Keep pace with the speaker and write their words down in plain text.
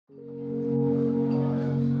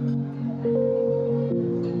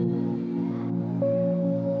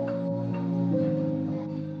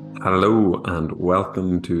Hello and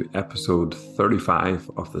welcome to episode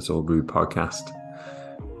 35 of the Soul Brew podcast.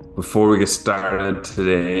 Before we get started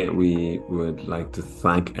today, we would like to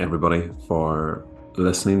thank everybody for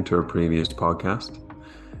listening to our previous podcast.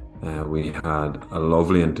 We had a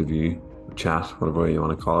lovely interview, chat, whatever you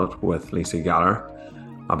want to call it, with Lisa Gallagher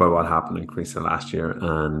about what happened in Creasa last year,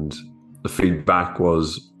 and the feedback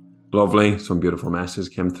was lovely. Some beautiful messages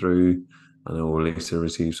came through. I know Lisa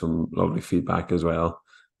received some lovely feedback as well.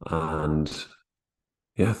 And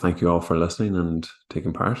yeah, thank you all for listening and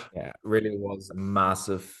taking part. Yeah, it really was a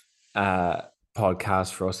massive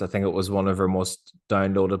podcast for us. I think it was one of our most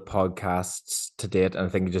downloaded podcasts to date. And I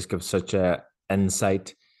think it just gives such a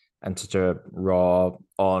insight and such a raw,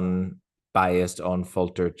 unbiased,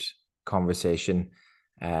 unfiltered conversation.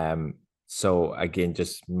 So again,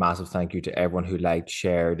 just massive thank you to everyone who liked,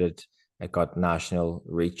 shared it. It got national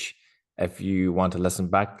reach. If you want to listen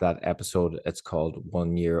back to that episode, it's called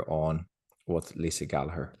 1 Year On with Lisa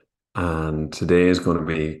Gallagher. And today is going to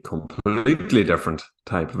be a completely different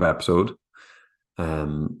type of episode.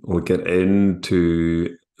 We'll get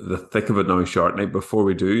into the thick of it now shortly. Before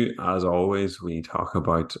we do, as always, we talk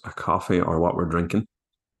about a coffee or what we're drinking.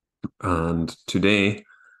 And today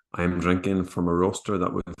I'm drinking from a roaster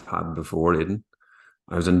that we've had before, Aidan.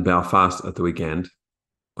 I was in Belfast at the weekend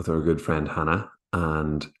with our good friend Hannah,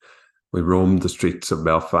 and we roamed the streets of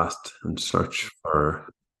Belfast in search for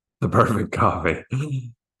the perfect coffee.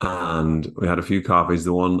 And we had a few coffees.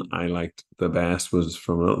 The one I liked the best was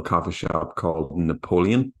from a little coffee shop called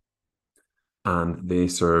Napoleon. And they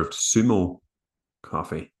served Sumo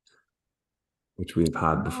coffee, which we've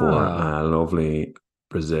had before. A lovely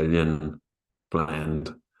Brazilian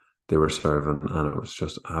blend they were serving, and it was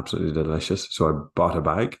just absolutely delicious. So I bought a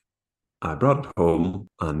bag. I brought it home,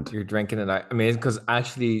 and you're drinking it out. Amazing, because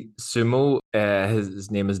actually Sumo,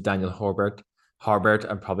 his name is Daniel Harbert.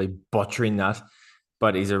 I'm probably butchering that,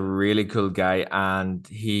 but he's a really cool guy, and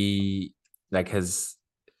he like his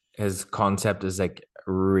concept is like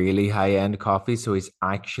really high end coffee. So he's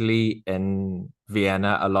actually in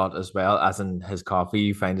Vienna a lot as well, as in his coffee.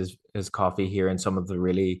 You find his coffee here in some of the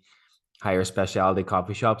really higher specialty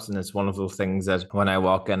coffee shops, and it's one of those things that when I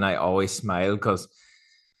walk in, I always smile because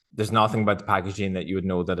there's nothing about the packaging that you would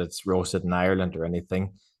know that it's roasted in Ireland or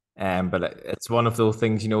anything. But it's one of those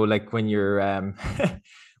things, like when you're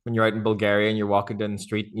when you're out in Bulgaria and you're walking down the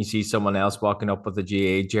street and you see someone else walking up with a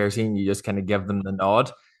GA jersey and you just kind of give them the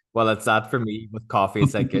nod. Well, it's that for me with coffee.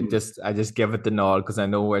 It's like I just give it the nod because I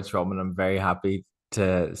know where it's from and I'm very happy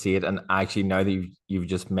to see it. And actually, now that you've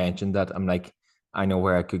just mentioned that, I'm like, I know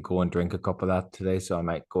where I could go and drink a cup of that today, so I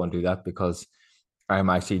might go and do that because I'm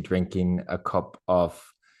actually drinking a cup of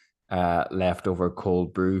leftover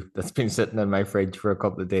cold brew that's been sitting in my fridge for a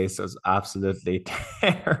couple of days. So it's absolutely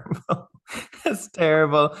terrible. It's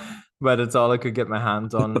terrible, but it's all I could get my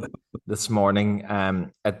hands on this morning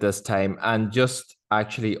at this time. And just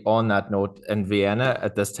actually on that note, in Vienna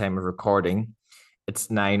at this time of recording, it's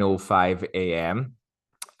 9:05 a.m.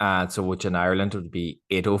 So which in Ireland would be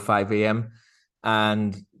 8:05 a.m.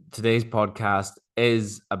 And today's podcast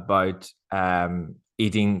is about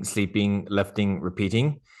eating, sleeping, lifting,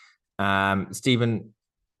 repeating. Stephen,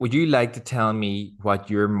 would you like to tell me what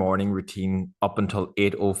your morning routine up until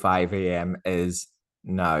 8:05 a.m. is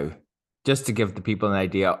now? Just to give the people an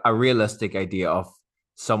idea, a realistic idea of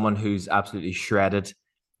someone who's absolutely shredded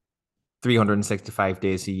 365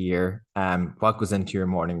 days a year. What goes into your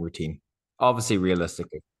morning routine? Obviously,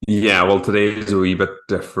 realistically. yeah, well, today is a wee bit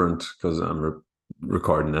different because I'm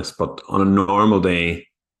recording this, but on a normal day,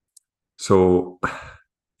 so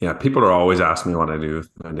yeah, people are always asking me what I do with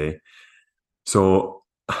my day. So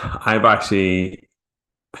I've actually,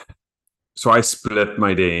 so I split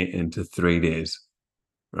my day into 3 days,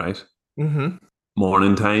 right? Mm-hmm.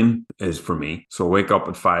 Morning time is for me. So I wake up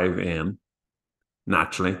at 5 a.m.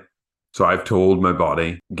 naturally. So I've told my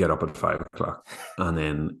body, get up at 5 o'clock and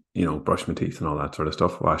then, brush my teeth and all that sort of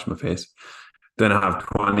stuff, wash my face. Then I have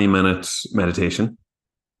 20 minutes meditation.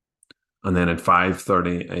 And then at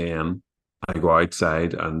 5:30 a.m., I go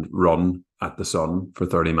outside and run at the sun for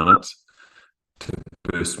 30 minutes to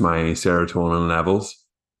boost my serotonin levels.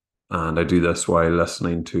 And I do this while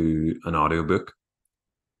listening to an audiobook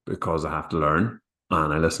because I have to learn.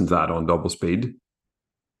 And I listen to that on double speed.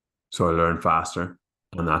 So I learn faster.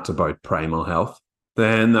 And that's about primal health.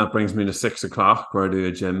 Then that brings me to 6 o'clock where I do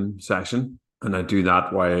a gym session. And I do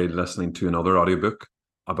that while listening to another audiobook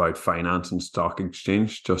about finance and stock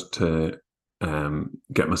exchange just to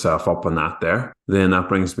get myself up on that there. Then that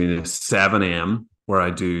brings me to 7 a.m. where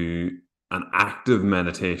I do an active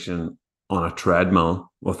meditation on a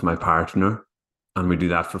treadmill with my partner And we do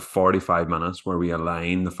that for 45 minutes where we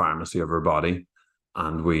align the pharmacy of our body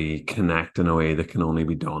and we connect in a way that can only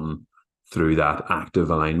be done through that active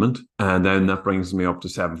alignment. And then that brings me up to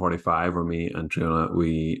 7:45 where me and Triona,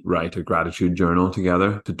 we write a gratitude journal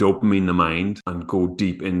together to dopamine the mind and go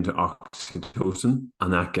deep into oxytocin.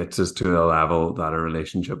 And that gets us to a level that our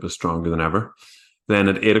relationship is stronger than ever. Then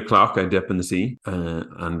at 8 o'clock, I dip in the sea,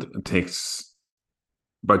 and it takes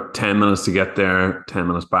about 10 minutes to get there, 10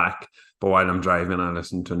 minutes back. But while I'm driving, I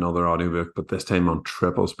listen to another audiobook, but this time on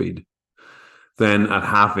triple speed. Then at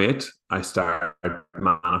 8:30, I start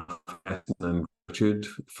manifesting and gratitude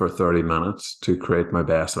for 30 minutes to create my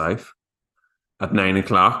best life. At 9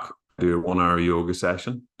 o'clock, I do a 1 hour yoga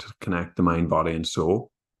session to connect the mind, body, and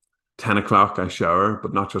soul. 10 o'clock, I shower,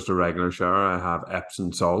 but not just a regular shower. I have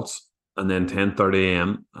Epsom salts. And then 10:30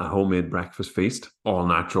 a.m., a homemade breakfast feast, all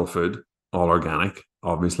natural food, all organic,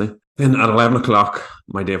 obviously. Then at 11 o'clock,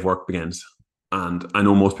 my day of work begins. And I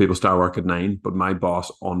know most people start work at 9, but my boss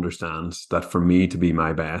understands that for me to be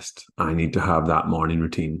my best, I need to have that morning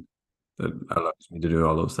routine that allows me to do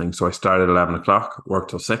all those things. So I start at 11 o'clock, work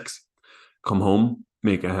till 6, come home,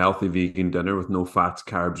 make a healthy vegan dinner with no fats,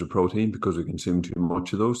 carbs, or protein because we consume too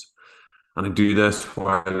much of those. And I do this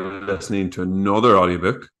while listening to another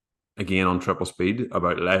audiobook, again on triple speed,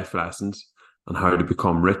 about life lessons and how to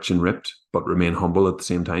become rich and ripped, but remain humble at the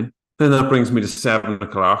same time. Then that brings me to 7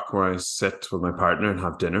 o'clock where I sit with my partner and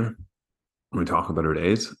have dinner. And we talk about our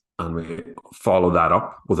days and we follow that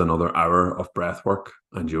up with another hour of breath work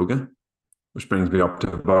and yoga, which brings me up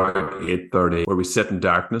to about 8:30 where we sit in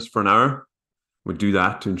darkness for an hour. We do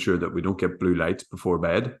that to ensure that we don't get blue lights before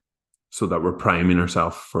bed so that we're priming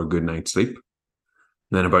ourselves for a good night's sleep.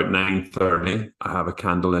 And then about 9:30, I have a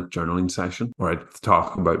candlelit journaling session where I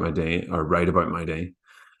talk about my day or write about my day.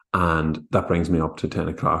 And that brings me up to 10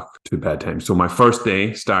 o'clock to bedtime. So my first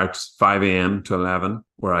day starts 5 a.m. to 11,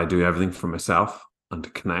 where I do everything for myself and to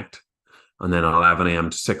connect. And then 11 a.m.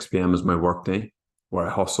 to 6 p.m. is my work day, where I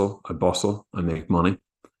hustle, I bustle, I make money.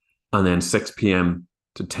 And then 6 p.m.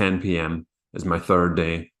 to 10 p.m. is my third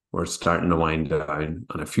day, where it's starting to wind down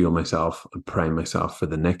and I fuel myself and prime myself for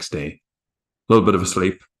the next day. A little bit of a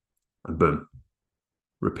sleep and boom,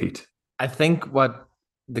 repeat. I think what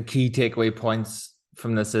the key takeaway points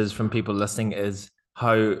from this is from people listening is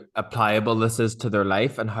how applicable this is to their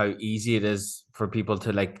life and how easy it is for people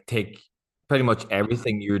to like take pretty much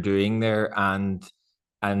everything you're doing there and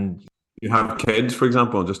you have kids, for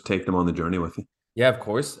example, just take them on the journey with you. Yeah, of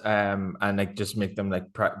course. And like just make them like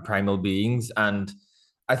primal beings. And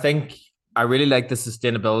I think I really like the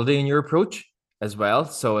sustainability in your approach as well.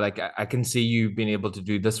 So like I can see you being able to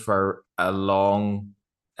do this for a long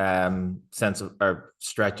sense of or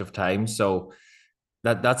stretch of time. So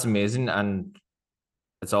that's amazing. And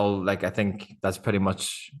it's all like I think that's pretty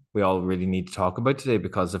much we all really need to talk about today,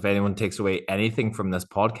 because if anyone takes away anything from this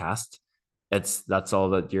podcast, that's all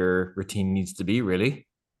that your routine needs to be, really.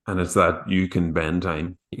 And it's that you can bend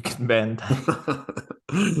time. You can bend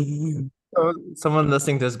time. So someone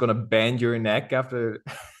listening to this is going to bend your neck after.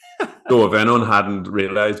 So if anyone hadn't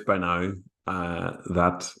realized by now,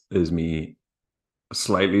 that is me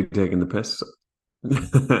slightly taking the piss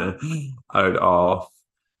out of.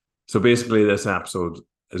 So basically, this episode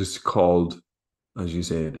is called, as you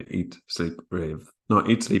said, Eat, Sleep, Rave. Not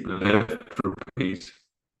Eat, Sleep, Live, Repeat,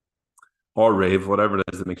 or Rave, whatever it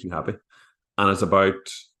is that makes you happy. And it's about,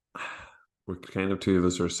 we're kind of two of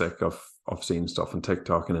us are sick of seeing stuff on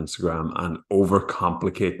TikTok and Instagram and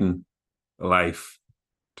overcomplicating life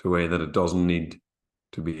to a way that it doesn't need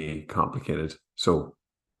to be complicated. So,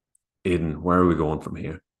 Aidan, where are we going from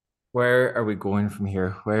here? Where are we going from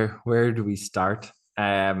here? Where do we start?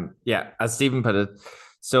 Yeah, as Stephen put it.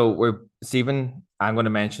 So Stephen, I'm going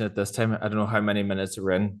to mention it this time. I don't know how many minutes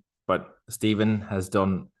we're in, but Stephen has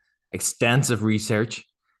done extensive research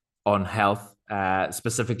on health,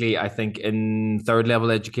 specifically, I think, in third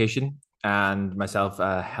level education, and myself,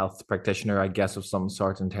 a health practitioner, I guess, of some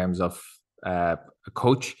sort in terms of a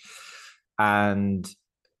coach. And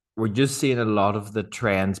we're just seeing a lot of the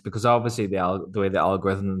trends because obviously the way the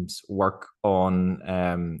algorithms work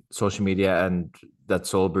on social media, and that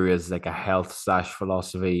Soul Brew is like a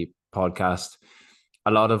health/philosophy podcast.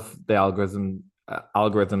 A lot of the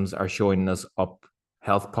algorithms are showing us up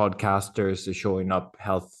health podcasters, are showing up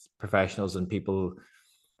health professionals and people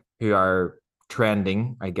who are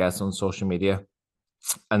trending, I guess, on social media,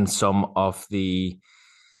 and some of the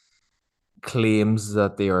claims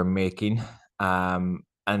that they are making.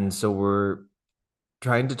 And so we're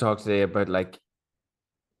trying to talk today about like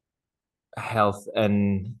health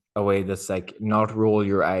in a way that's like not roll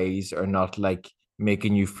your eyes or not like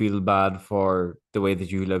making you feel bad for the way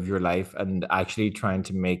that you live your life, and actually trying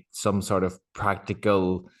to make some sort of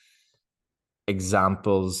practical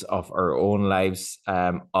examples of our own lives,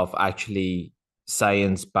 of actually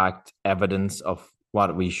science backed evidence of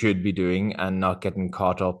what we should be doing, and not getting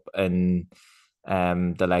caught up in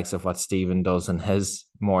the likes of what Stephen does in his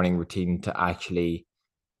morning routine to actually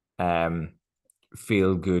um,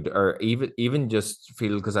 feel good, or even just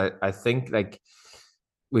feel, because I think like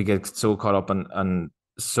we get so caught up on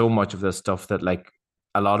so much of this stuff that like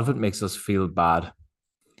a lot of it makes us feel bad,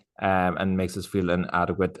 and makes us feel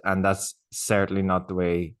inadequate. And that's certainly not the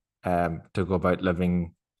way to go about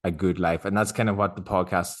living a good life. And that's kind of what the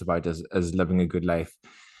podcast is about, is living a good life.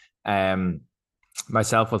 Um,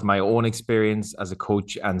 Myself with my own experience as a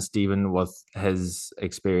coach, and Stephen with his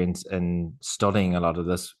experience in studying a lot of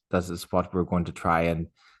this is what we're going to try and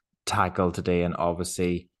tackle today. And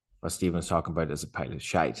obviously, what Stephen's talking about is a pile of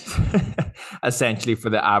shite, essentially, for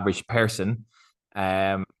the average person.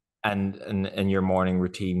 And in your morning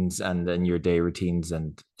routines and in your day routines,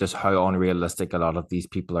 and just how unrealistic a lot of these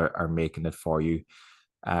people are making it for you.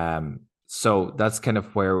 So that's kind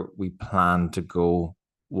of where we plan to go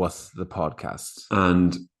with the podcast.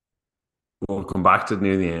 And we'll come back to it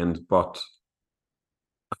near the end, but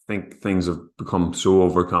I think things have become so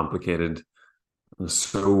overcomplicated and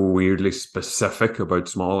so weirdly specific about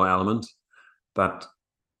small elements that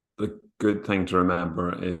the good thing to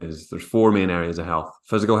remember is there's four main areas of health: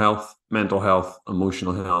 physical health, mental health,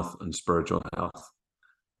 emotional health, and spiritual health.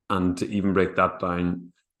 And to even break that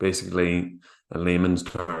down, basically in layman's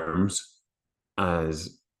terms,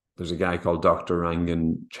 as there's a guy called Dr.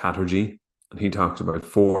 Rangan Chatterjee, and he talks about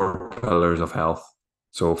four pillars of health.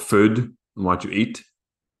 So food and what you eat,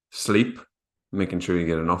 sleep, making sure you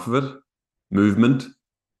get enough of it, movement, and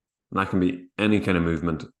that can be any kind of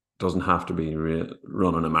movement. It doesn't have to be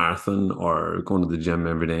running a marathon or going to the gym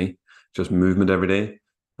every day, just movement every day.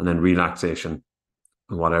 And then relaxation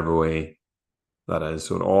in whatever way that is.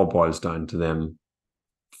 So it all boils down to them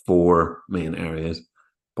four main areas.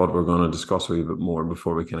 But we're going to discuss a wee bit more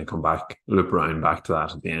before we kind of come back, loop around back to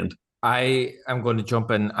that at the end. I am going to jump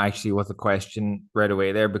in actually with a question right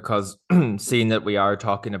away there, because seeing that we are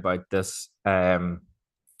talking about this in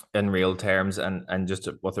real terms, and just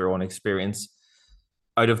with our own experience,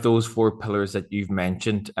 out of those four pillars that you've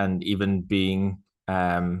mentioned, and even being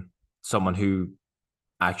someone who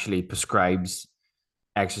actually prescribes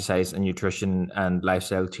exercise and nutrition and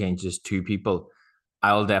lifestyle changes to people,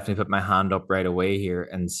 I'll definitely put my hand up right away here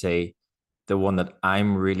and say the one that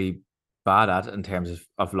I'm really bad at in terms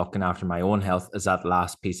of looking after my own health is that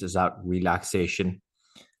last piece, is that relaxation.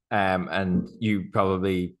 And you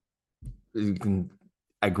probably, you can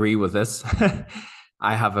agree with this.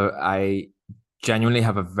 I genuinely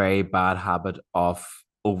have a very bad habit of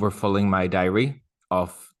overfilling my diary,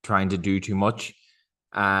 of trying to do too much.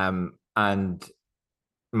 And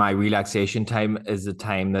my relaxation time is the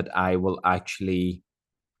time that I will actually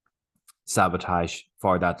sabotage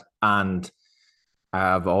for that. And I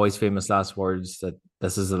have always famous last words that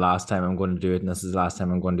this is the last time I'm going to do it, and this is the last time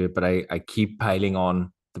I'm going to do it. But I keep piling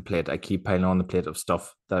on the plate. I keep piling on the plate of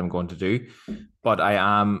stuff that I'm going to do. But I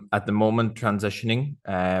am at the moment transitioning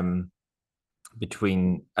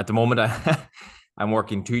between, at the moment, I'm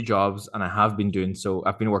working two jobs, and I have been doing so.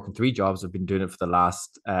 I've been working three jobs. I've been doing it for the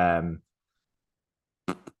last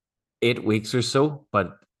 8 weeks or so.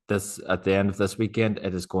 But this, at the end of this weekend,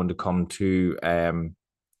 it is going to come to an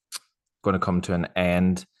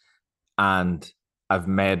end, and I've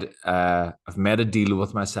made a deal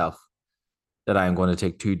with myself that I'm going to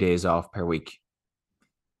take 2 days off per week.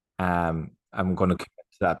 I'm going to commit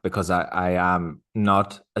to that, because I am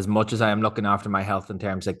not, as much as I am looking after my health in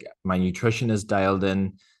terms like my nutrition is dialed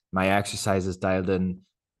in, my exercise is dialed in,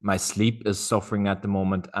 my sleep is suffering at the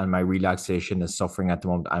moment, and my relaxation is suffering at the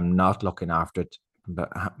moment. I'm not looking after it.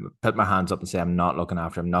 But put my hands up and say I'm not looking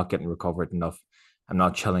after it. I'm not getting recovered enough. I'm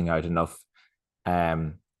not chilling out enough.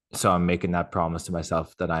 So I'm making that promise to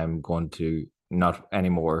myself that I'm going to not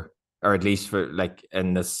anymore, or at least for like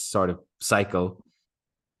in this sort of cycle,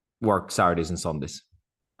 work Saturdays and Sundays.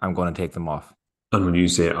 I'm going to take them off. And when you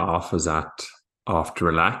say off, is that off to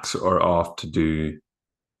relax or off to do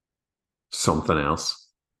something else?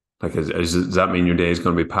 Like, does that mean your day is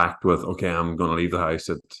going to be packed with, okay, I'm going to leave the house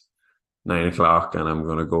at 9 o'clock and I'm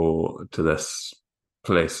going to go to this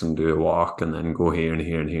place and do a walk and then go here and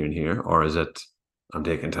here and here and here? Or is it, I'm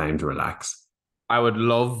taking time to relax? I would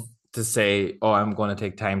love to say, oh, I'm going to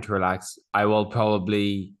take time to relax. I will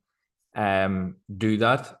probably do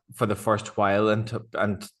that for the first while, and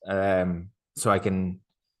so I can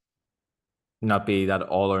not be that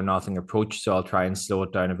all or nothing approach. So I'll try and slow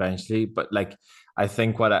it down eventually. But like, I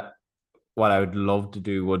think what I would love to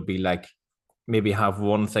do would be like maybe have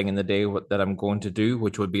one thing in the day that I'm going to do,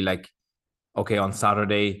 which would be like, okay, on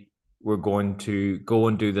Saturday, we're going to go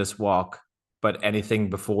and do this walk, but anything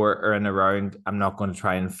before or in around, I'm not going to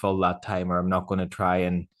try and fill that time, or I'm not going to try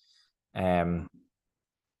and um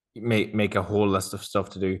make a whole list of stuff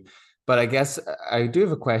to do. But I guess I do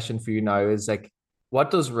have a question for you now is like,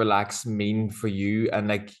 what does relax mean for you? And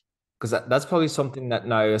like, because that's probably something that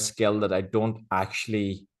now a skill that I don't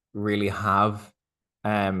actually really have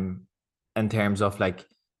um in terms of like,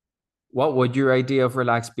 what would your idea of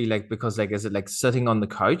relax be like? Because like, is it like sitting on the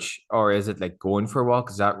couch, or is it like going for a walk?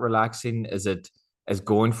 Is that relaxing? Is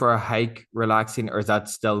going for a hike relaxing, or is that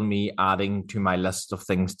still me adding to my list of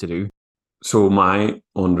things to do? So my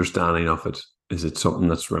understanding of it is it's something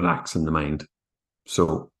that's relaxing the mind.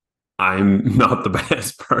 So I'm not the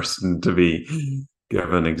best person to be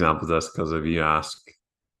giving examples of this, because if you ask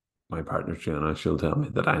my partner Triana, she'll tell me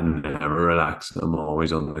that I never relax. I'm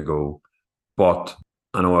always on the go. But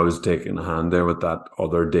I know I was taking a hand there with that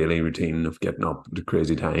other daily routine of getting up at a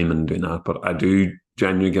crazy time and doing that. But I do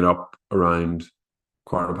genuinely get up around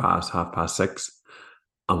quarter past, 6:30.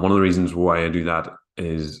 And one of the reasons why I do that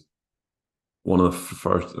is one of the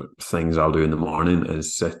first things I'll do in the morning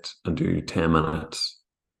is sit and do 10 minutes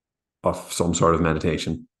of some sort of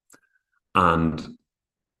meditation. And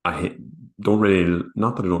I don't really,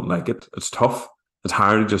 not that I don't like it, it's tough. It's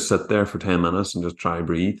hard to just sit there for 10 minutes and just try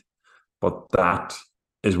breathe. But that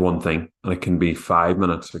is one thing. And it can be 5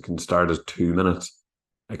 minutes. It can start as 2 minutes.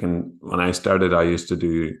 When I started, I used to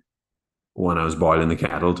do, when I was boiling the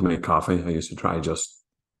kettle to make coffee, I used to try just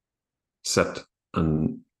sit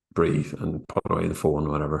and breathe and put away the phone,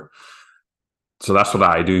 whatever. So that's what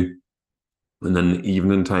I do. And then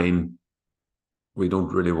evening time, we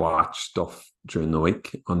don't really watch stuff during the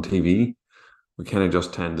week on TV. We kind of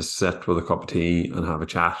just tend to sit with a cup of tea and have a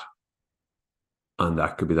chat. And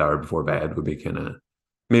that could be the hour before bed, would be kind of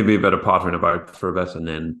maybe a bit of pottering about for a bit, and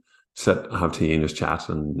then sit, have tea and just chat.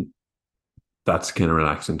 And that's kind of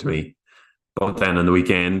relaxing to me. But then on the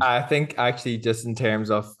weekend, I think actually just in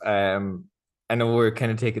terms of I know we're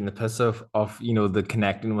kind of taking the piss of the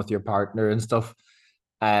connecting with your partner and stuff.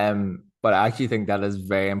 But I actually think that is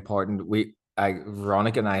very important.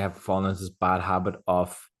 Veronica and I have fallen into this bad habit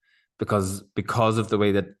of, because of the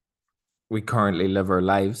way that we currently live our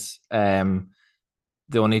lives.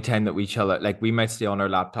 The only time that we chill out, like we might stay on our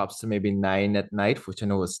laptops to maybe 9 at night, which I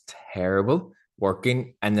know is terrible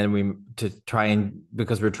working. And then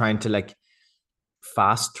because we're trying to like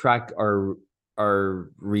fast track our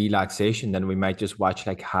relaxation, then we might just watch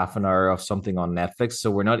like half an hour of something on Netflix.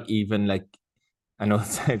 So we're not even like, I know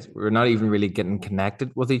we're not even really getting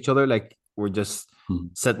connected with each other. Like we're just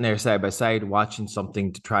sitting there side by side watching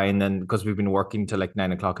something to try, and then because we've been working till like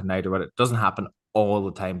 9 o'clock at night or what, it doesn't happen all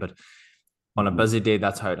the time, but on a busy day,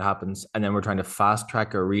 that's how it happens. And then we're trying to fast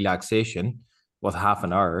track our relaxation with half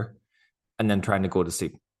an hour and then trying to go to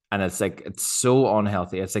sleep. And it's like, it's so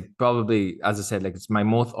unhealthy. It's like, probably, as I said, like it's my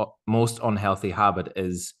most unhealthy habit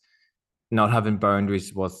is not having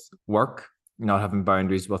boundaries with work, not having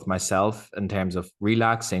boundaries with myself in terms of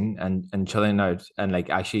relaxing and chilling out, and like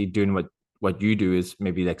actually doing what you do is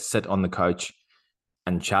maybe like sit on the couch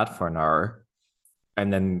and chat for an hour,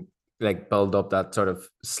 and then like build up that sort of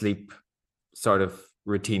sleep sort of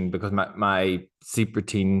routine, because my sleep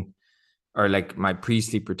routine, or like my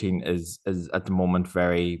pre-sleep routine, is at the moment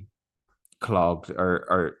very clogged,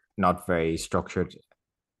 or not very structured.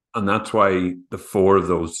 and that's why the four of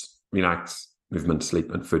those: relax, movement,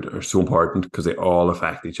 sleep, and food, are so important, because they all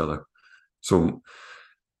affect each other. So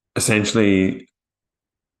essentially,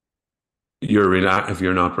 if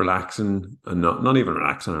you're not relaxing, and not even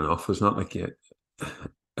relaxing enough, it's not like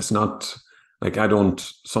it's not like, I don't,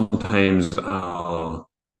 sometimes I'll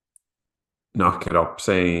not get up,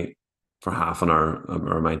 say, for half an hour,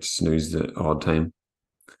 or I might snooze the odd time.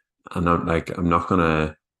 And I'm not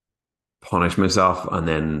gonna punish myself and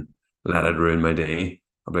then let it ruin my day.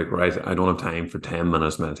 I'm like, right, I don't have time for 10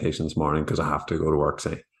 minutes meditation this morning because I have to go to work,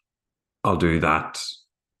 say. I'll do that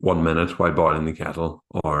 1 minute while boiling the kettle,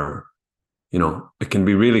 or, it can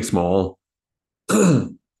be really small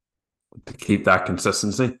to keep that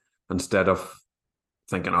consistency, instead of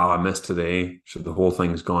thinking, oh, I missed today, so the whole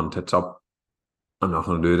thing's gone tits up, I'm not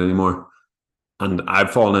going to do it anymore. And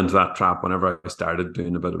I've fallen into that trap. Whenever I started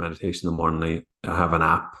doing a bit of meditation in the morning, I have an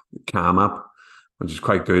app, Calm app, which is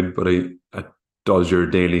quite good, but it does your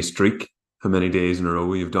daily streak, how many days in a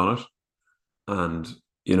row you've done it. And,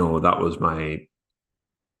 that was my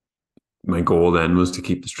goal then, was to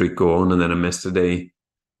keep the streak going. And then I missed a day,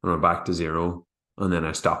 and I'm back to zero. And then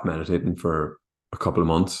I stopped meditating for a couple of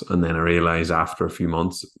months. And then I realized after a few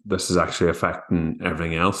months, this is actually affecting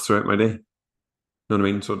everything else throughout my day. You know what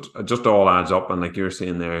I mean? So it just all adds up. And like you're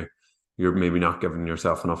saying there, you're maybe not giving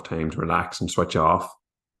yourself enough time to relax and switch off.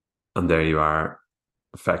 And there you are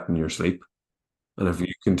affecting your sleep. And if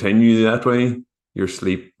you continue that way, your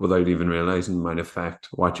sleep, without even realizing, might affect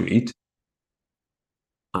what you eat.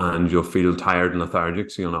 And you'll feel tired and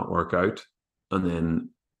lethargic, so you'll not work out. And then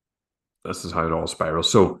this is how it all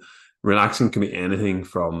spirals. So relaxing can be anything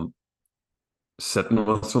from sitting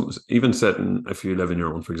with some, even sitting, if you live in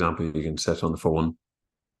your own, for example, you can sit on the phone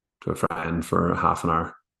to a friend for half an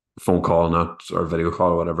hour, phone call, not or video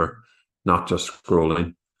call or whatever, not just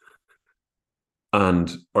scrolling.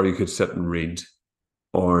 And or you could sit and read,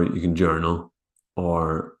 or you can journal,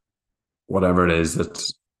 or whatever it is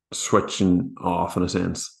that's switching off in a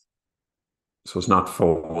sense. So it's not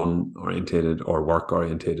phone orientated or work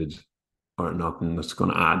orientated or nothing that's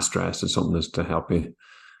going to add stress. It's something that's to help you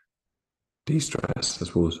de-stress, I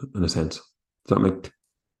suppose, in a sense. Does that make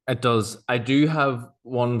It does. I do have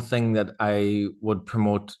one thing that I would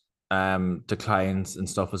promote to clients and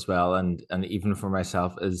stuff as well, and even for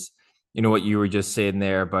myself is, you know, what you were just saying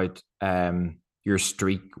there about your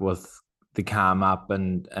streak with the Calm app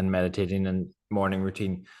and meditating and morning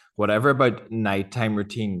routine, whatever about nighttime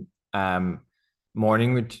routine,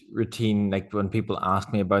 routine. Like when people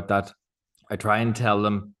ask me about that, I try and tell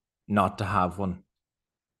them not to have one,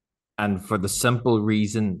 and for the simple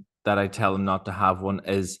reason that I tell them not to have one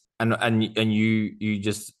is, and you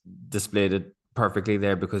just displayed it perfectly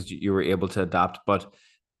there because you were able to adapt. But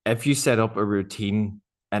if you set up a routine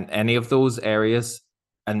in any of those areas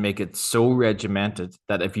and make it so regimented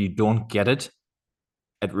that if you don't get it,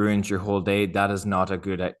 it ruins your whole day. That is not a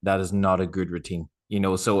good routine. You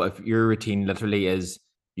know, so if your routine literally is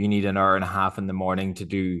you need an hour and a half in the morning to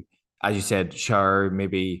do, as you said, shower,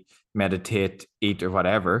 maybe meditate, eat, or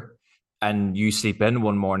whatever, and you sleep in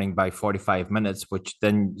one morning by 45 minutes, which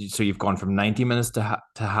then, so you've gone from 90 minutes to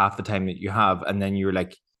half the time that you have. And then you're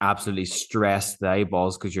like absolutely stressed the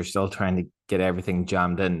eyeballs because you're still trying to get everything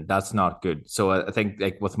jammed in. That's not good. So I think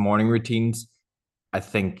like with morning routines, I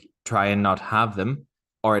think try and not have them,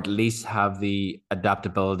 or at least have the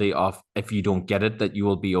adaptability of if you don't get it, that you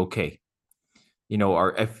will be okay. You know,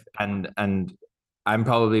 or if and I'm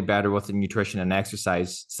probably better with the nutrition and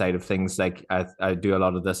exercise side of things. Like I do a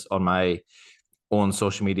lot of this on my own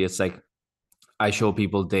social media. It's like I show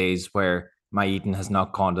people days where my eating has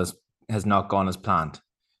not gone as planned,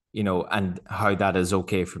 you know, and how that is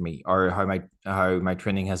okay for me, or how my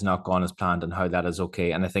training has not gone as planned and how that is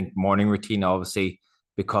okay. And I think morning routine, obviously,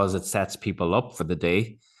 because it sets people up for the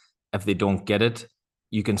day. If they don't get it,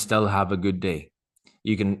 you can still have a good day.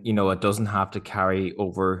 You can, you know, it doesn't have to carry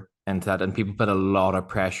over into that. And people put a lot of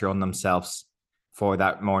pressure on themselves for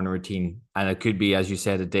that morning routine. And it could be, as you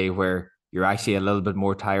said, a day where you're actually a little bit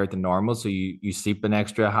more tired than normal. So you sleep an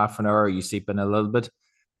extra half an hour, or you sleep in a little bit,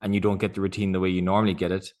 and you don't get the routine the way you normally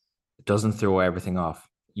get it. It doesn't throw everything off.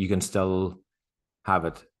 You can still have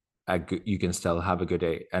it. You can still have a good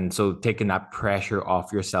day. And so taking that pressure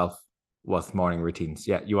off yourself with morning routines.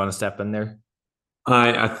 Yeah, you want to step in there?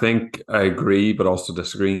 I think I agree, but also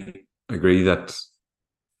disagree. I agree that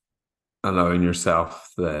allowing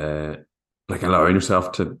yourself allowing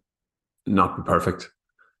yourself to not be perfect.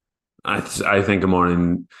 I think a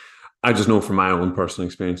morning. I just know from my own personal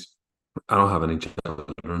experience, I don't have any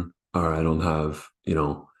children, or I don't have,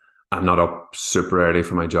 I'm not up super early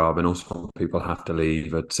for my job. I know some people have to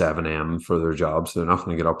leave at 7 a.m. for their jobs. So they're not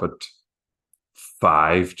going to get up at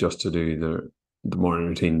 5 just to do the morning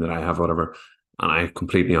routine that I have, whatever. And I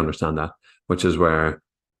completely understand that, which is where,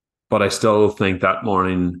 but I still think that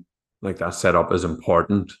morning, like that setup is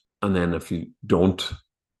important. And then if you don't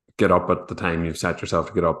get up at the time you've set yourself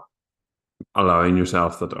to get up, allowing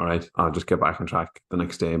yourself that, all right, I'll just get back on track the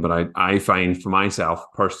next day. But I find for myself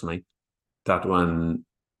personally that when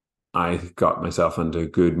I got myself into a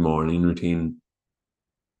good morning routine,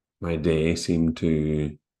 my day seemed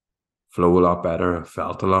to flow a lot better. I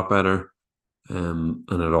felt a lot better. And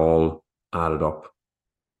it all added up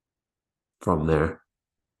from there.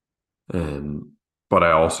 But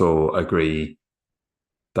I also agree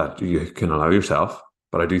that you can allow yourself,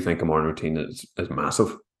 but I do think a morning routine is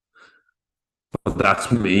massive. But that's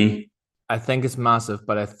me. I think it's massive,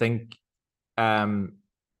 but I think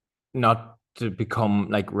not to become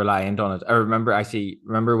like reliant on it. I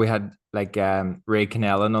remember we had like Ray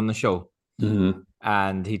Canellan on the show, Mm-hmm.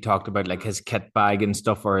 and he talked about like his kit bag and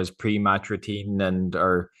stuff, or his pre-match routine, and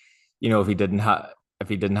or you know, if he didn't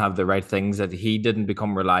have the right things, that he didn't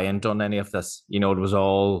become reliant on any of this. You know, it was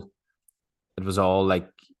all like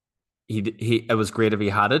he it was great if he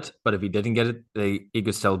had it, but if he didn't get it, he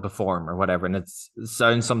could still perform or whatever. And it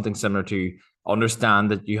sounds something similar to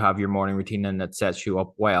understand that you have your morning routine and it sets you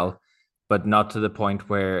up well, but not to the point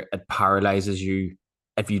where it paralyzes you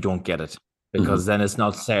if you don't get it, because then it's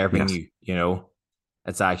not serving Yes. you,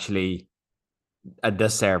 it's actually a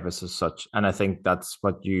disservice as such. And I think that's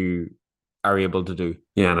what you are able to do.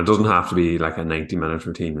 Yeah, and it doesn't have to be like a 90-minute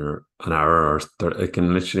routine or an hour or 30. It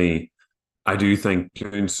can literally, I do think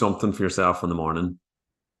doing something for yourself in the morning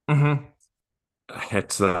Mm-hmm.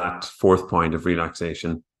 hits that fourth point of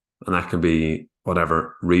relaxation. And that can be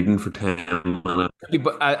whatever, reading for 10 minutes.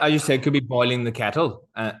 But I just say it could be boiling the kettle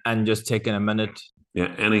and just taking a minute.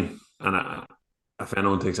 Yeah, any. And if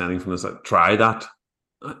anyone takes anything from this, try that.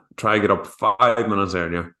 Try get up 5 minutes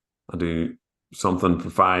earlier and do something for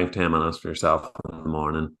 5-10 minutes for yourself in the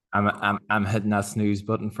morning. I'm hitting that snooze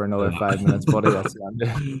button for another 5 minutes, buddy. That's what I'm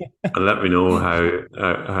doing. And let me know how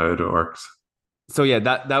it works. So yeah,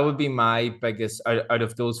 that would be my biggest out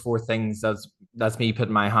of those four things. That's me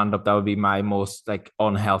putting my hand up. That would be my most like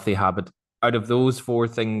unhealthy habit. Out of those four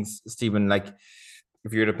things, Stephen, like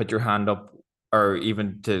if you were to put your hand up or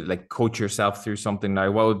even to like coach yourself through something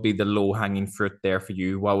now, what would be the low hanging fruit there for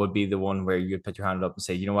you? What would be the one where you'd put your hand up and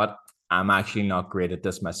say, you know what, I'm actually not great at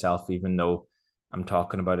this myself, even though I'm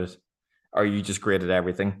talking about it? Are you just great at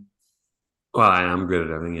everything? Well, I am good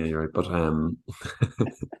at everything, yeah, you're right. But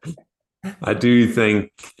I do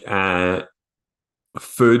think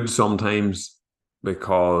food sometimes,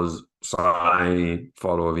 because so I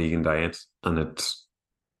follow a vegan diet and it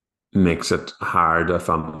makes it hard if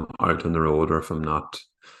I'm out on the road or if I'm not.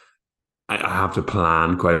 I have to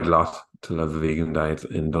plan quite a lot to live a vegan diet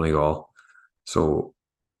in Donegal. So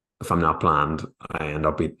if I'm not planned, I end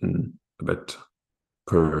up eating a bit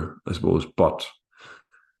poor, I suppose. But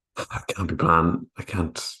I can't be planned. I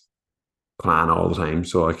can't plan all the time,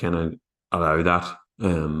 so I kind of allow that,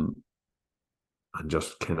 and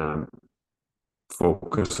just kind of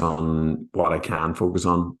focus on what I can focus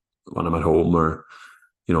on when I'm at home, or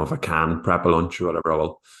if I can prep a lunch or whatever, I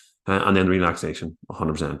will. And then relaxation,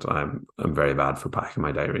 100%. I'm very bad for packing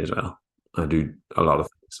my diary as well. I do a lot of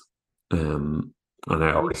things, and I I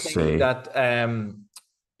would always think say, that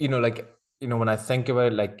like when I think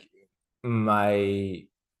about it, like my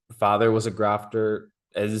father was a grafter,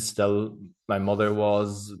 is still, my mother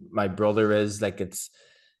was, my brother is, like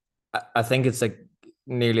I think it's like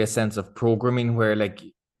nearly a sense of programming where like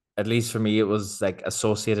at least for me it was like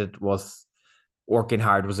associated with working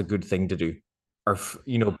hard was a good thing to do, or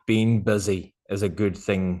being busy is a good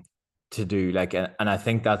thing to do, like and I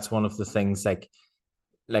think that's one of the things like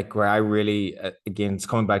where I really again it's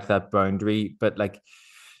coming back to that boundary, but like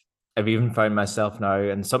I've even found myself now,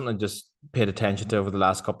 and something I just paid attention to over the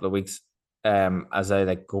last couple of weeks, as I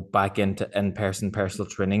like go back into in-person personal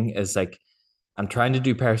training, is like I'm trying to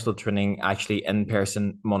do personal training actually in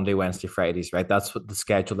person Monday, Wednesday, Fridays, right? That's what the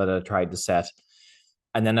schedule that I tried to set.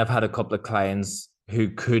 And then I've had a couple of clients who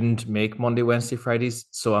couldn't make Monday, Wednesday, Fridays.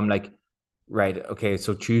 So I'm like, right, okay,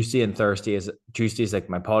 so Tuesday is like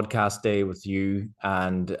my podcast day with you,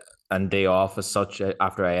 and day off as such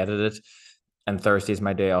after I edit it, and Thursday is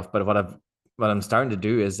my day off. But what I'm starting to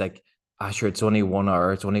do is like, sure, it's only 1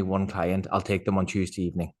 hour, it's only one client, I'll take them on Tuesday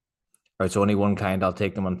evening, or it's only one client, I'll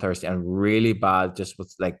take them on Thursday. And really bad just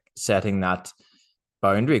with like setting that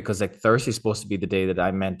boundary, because like Thursday is supposed to be the day that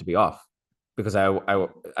I'm meant to be off, because I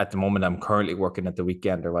at the moment I'm currently working at the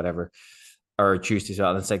weekend or whatever, or Tuesday as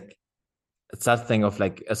well. And it's like it's that thing of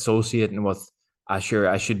like associating with, sure,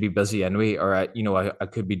 I should be busy anyway, or I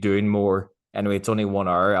could be doing more anyway. It's only 1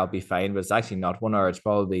 hour, I'll be fine. But it's actually not 1 hour. It's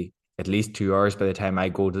probably at least 2 hours by the time I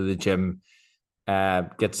go to the gym,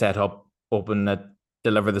 get set up, open it,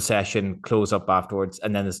 deliver the session, close up afterwards,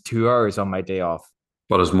 and then there's 2 hours on my day off.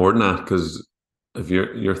 but it's more than that, because if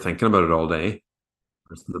you're thinking about it all day,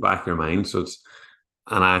 it's in the back of your mind.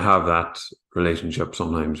 And I have that relationship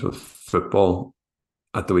sometimes with football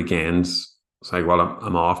at the weekends. It's like, well,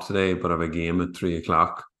 I'm off today, but I have a game at 3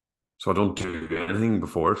 o'clock. So I don't do anything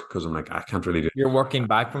before it, because I'm like, I can't really do it. You're working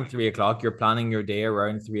back from 3 o'clock. You're planning your day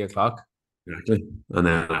around 3 o'clock. Exactly. And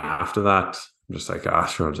then after that, I'm just like,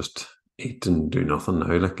 sure, I'll just eat and do nothing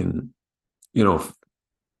now. Like, and, you know,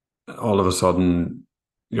 all of a sudden,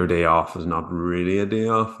 your day off is not really a day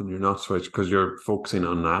off, and you're not switched because you're focusing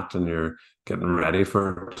on that and you're getting ready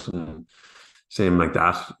for it. And same like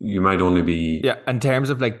that. You might only be, Yeah. In terms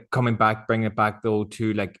of like coming back, bringing it back though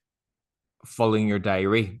to like following your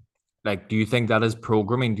diary, like, do you think that is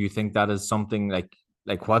programming? Do you think that is something like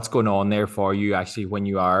what's going on there for you actually when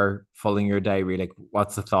you are following your diary? Like,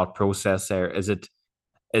 what's the thought process there?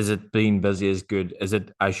 Is it being busy is good? Is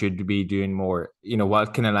it I should be doing more?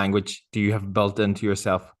 What kind of language do you have built into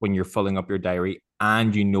yourself when you're filling up your diary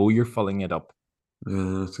and you're filling it up?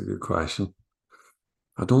 Yeah, that's a good question.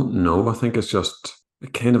 I don't know. I think it's just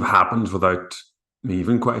it kind of happens without me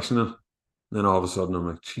even questioning it. Then all of a sudden I'm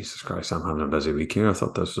like, Jesus Christ, I'm having a busy week here. I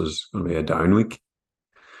thought this was going to be a down week.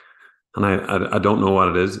 And I don't know what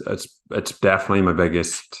it is. It's definitely my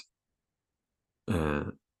biggest uh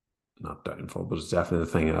not downfall, but it's definitely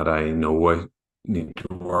the thing that I know I need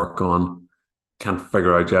to work on. Can't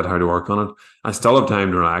figure out yet how to work on it. I still have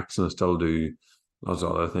time to relax and I still do lots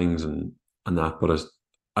of other things and that, but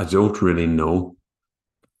I don't really know.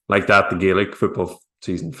 Like that, the Gaelic football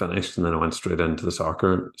season finished, and then I went straight into the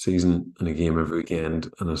soccer season and a game every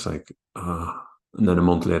weekend, and it's like, and then a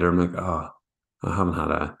month later, I'm like, I haven't had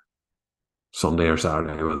a Sunday or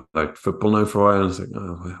Saturday without football now for a while. And it's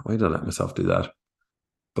like, why did I let myself do that?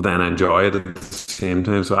 But then I enjoy it at the same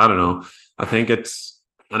time. So I don't know. I think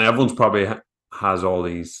and everyone's probably has all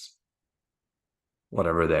these,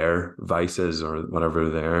 whatever their vices or whatever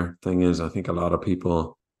their thing is. I think a lot of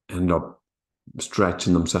people end up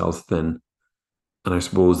stretching themselves thin. And I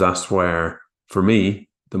suppose that's where, for me,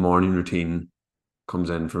 the morning routine comes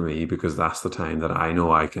in for me because that's the time that I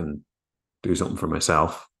know I can do something for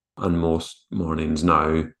myself. And most mornings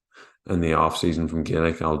now in the off season from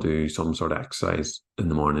Gaelic, I'll do some sort of exercise in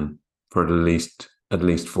the morning for at least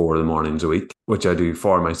 4 of the mornings a week, which I do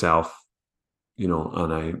for myself,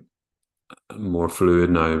 and I'm more fluid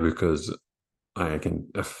now because I can,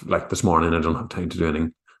 if like this morning I don't have time to do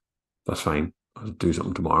anything, that's fine. I'll do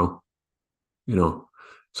something tomorrow, you know.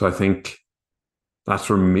 So I think that's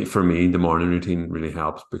for me, the morning routine really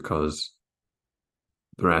helps because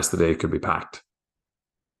the rest of the day could be packed.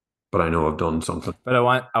 But I know I've done something. But I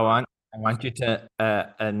want you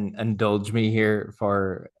to indulge me here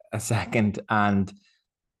for a second, and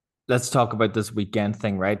let's talk about this weekend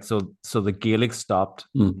thing, right? So the Gaelic stopped,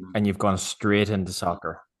 Mm-hmm. and you've gone straight into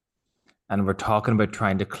soccer, and we're talking about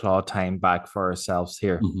trying to claw time back for ourselves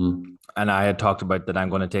here. Mm-hmm. And I had talked about that I'm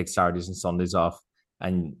going to take Saturdays and Sundays off,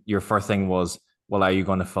 and your first thing was, well, are you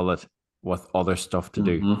going to fill it with other stuff to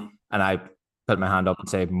do? Mm-hmm. And I put my hand up and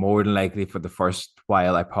say, more than likely for the first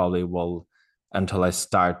while, I probably will until I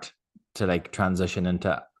start to like transition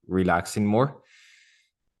into relaxing more.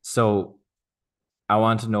 So I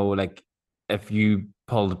want to know, like, if you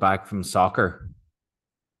pulled back from soccer,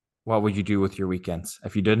 what would you do with your weekends?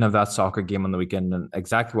 If you didn't have that soccer game on the weekend, and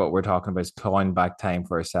exactly what we're talking about is clawing back time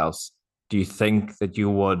for ourselves, do you think that you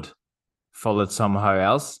would fill it somehow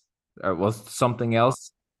else or with something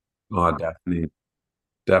else? Oh, I'd definitely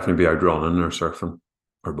be out running or surfing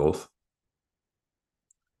or both.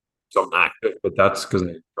 Something active, but that's because I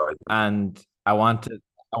enjoy them. And I want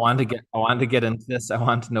to get into this. I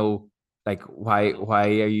want to know, like, why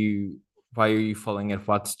are you filling it?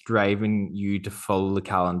 What's driving you to fill the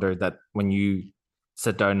calendar, that when you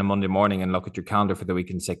sit down on Monday morning and look at your calendar for the week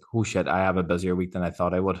and say, oh shit, I have a busier week than I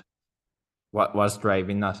thought I would. What's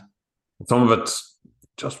driving that? Some of it's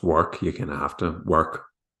just work. You kind of have to work,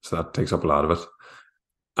 so that takes up a lot of it.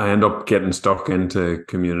 I end up getting stuck into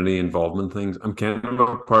community involvement things. I'm kind of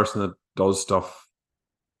a person that does stuff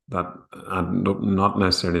that, and not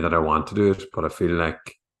necessarily that I want to do it, but I feel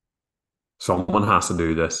like someone has to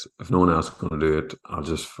do this. If no one else is going to do it, I'll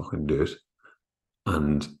just fucking do it.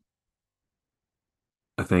 And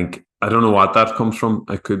I think I don't know what that comes from.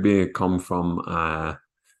 It could be come from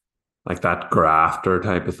like that grafter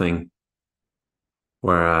type of thing.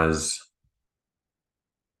 Whereas,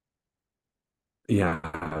 yeah,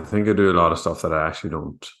 I think I do a lot of stuff that I actually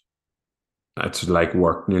don't. It's like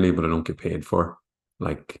work nearly, but I don't get paid for,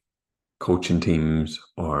 like coaching teams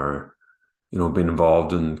or being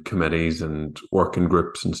involved in committees and working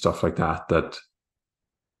groups and stuff like that. That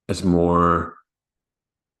is more.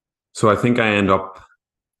 So I think I end up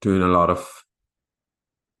doing a lot of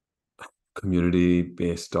community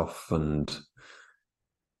based stuff, and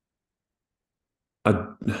I,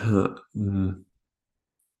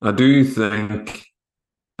 I do think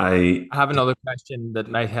I. I have another question that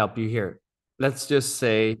might help you here. Let's just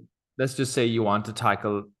say, let's just say you want to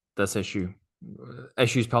tackle this issue.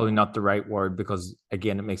 Issue is probably not the right word because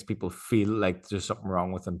again, it makes people feel like there's something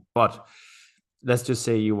wrong with them. But let's just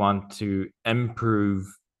say you want to improve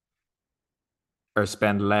or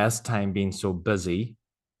spend less time being so busy.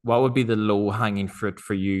 What would be the low hanging fruit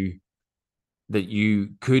for you that you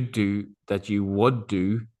could do, that you would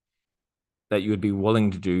do, that you would be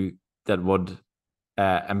willing to do, that would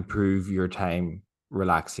improve your time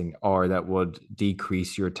relaxing, or that would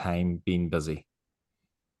decrease your time being busy?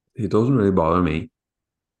 It doesn't really bother me.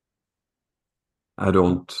 I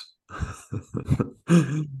don't.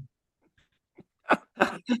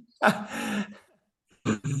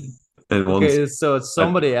 And once, Okay, so it's I,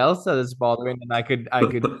 somebody else that is bothering, and I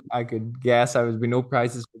could guess. I would be no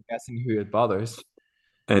prizes for guessing who it bothers.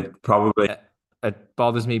 it probably, It, it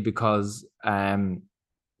bothers me because,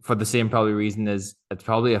 for the same probably reason, is it's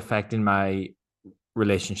probably affecting my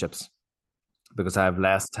relationships because I have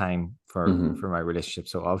less time for mhm. my relationship.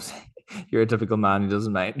 So obviously, you're a typical man who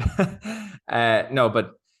doesn't mind. No,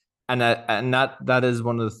 but and that is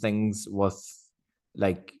one of the things with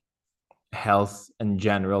like health in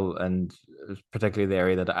general, and particularly the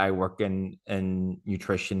area that I work in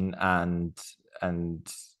nutrition and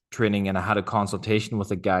training. And I had a consultation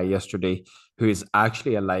with a guy yesterday who is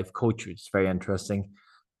actually a life coach, which is very interesting.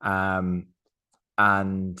 Um,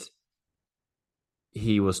 and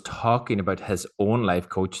he was talking about his own life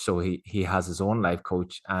coach. So he has his own life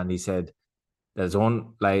coach, and he said that his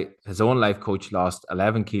own life coach lost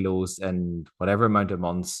 11 kilos in whatever amount of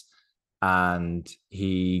months, and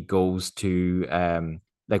he goes to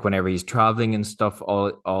like whenever he's traveling and stuff,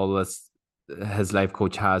 all this his life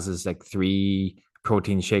coach has is like 3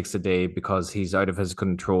 protein shakes a day because he's out of his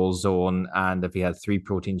control zone, and if he had 3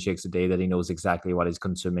 protein shakes a day, that he knows exactly what he's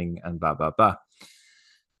consuming and blah blah blah.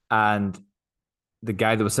 And the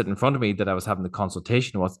guy that was sitting in front of me that I was having the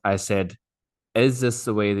consultation with, I said, is this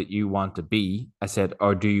the way that you want to be? I said,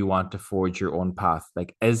 or do you want to forge your own path?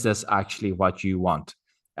 Like, is this actually what you want?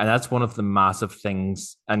 And that's one of the massive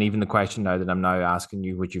things. And even the question now that I'm now asking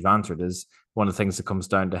you, which you've answered, is one of the things that comes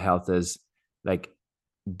down to health is like,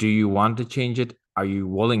 do you want to change it? Are you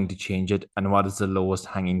willing to change it? And what is the lowest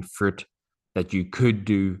hanging fruit that you could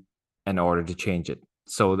do in order to change it?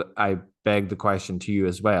 So I beg the question to you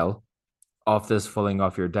as well, of this falling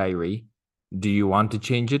off your diary, do you want to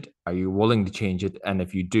change it? Are you willing to change it? And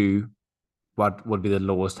if you do, what would be the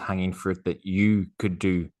lowest hanging fruit that you could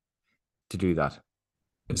do to do that?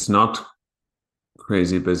 It's not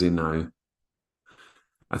crazy busy now.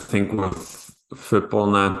 I think with football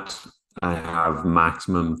net, I have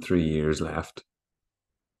maximum 3 years left.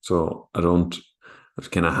 So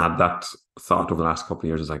I've kind of had that thought over the last couple of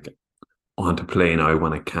years. Is like, I want to play now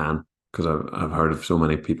when I can, because I've heard of so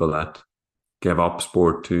many people that give up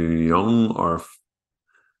sport too young, or,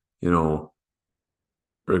 you know,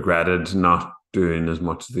 regretted not doing as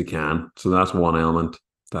much as they can. So that's one element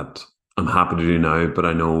that I'm happy to do now, but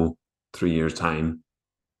I know 3 years' time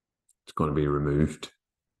it's going to be removed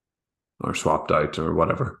or swapped out or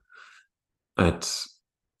whatever. It's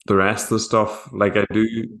the rest of the stuff, like I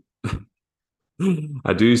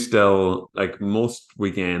do still, like most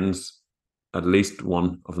weekends, at least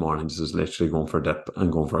one of the mornings is literally going for a dip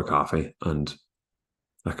and going for a coffee. And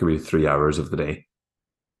that could be 3 hours of the day.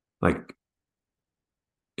 Like,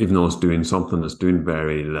 even though it's doing something, it's doing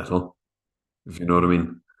very little, if you know what I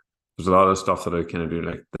mean. There's a lot of stuff that I kind of do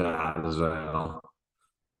like that as well.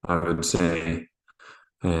 I would say,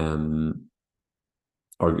 um,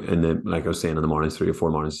 or in the, like I was saying, in the mornings, 3 or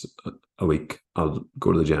 4 mornings a week, I'll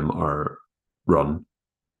go to the gym or run.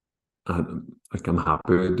 And like, I'm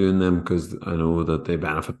happy with doing them because I know that they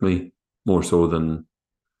benefit me more so than,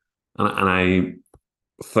 and I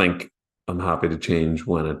think I'm happy to change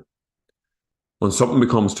when something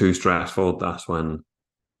becomes too stressful. That's when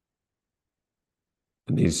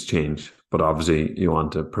it needs to change. But obviously, you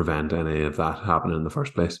want to prevent any of that happening in the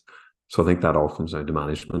first place. So I think that all comes down to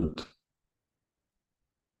management.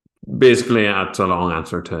 Basically, that's a long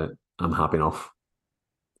answer to I'm happy enough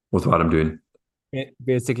with what I'm doing.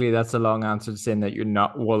 Basically, that's a long answer to saying that you're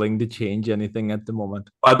not willing to change anything at the moment.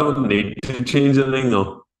 I don't need to change anything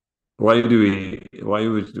though. Why would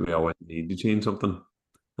we always need to change something?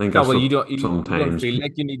 I think No, that's well, you what don't you don't sometimes feel people,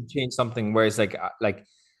 like you need to change something. Whereas like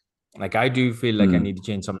I do feel like I mm, need to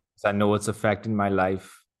change something. I know it's affecting my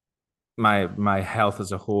life, my health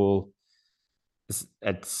as a whole.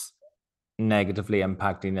 It's negatively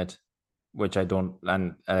impacting it, which I don't.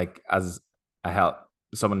 And like as a health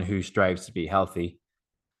someone who strives to be healthy,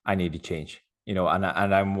 I need to change. And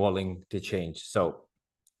I'm willing to change. So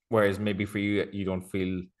whereas maybe for you, you don't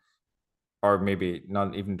feel, or maybe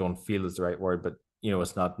not even don't feel is the right word, but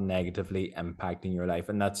it's not negatively impacting your life.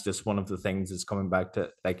 And that's just one of the things that's coming back to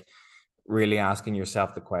like really asking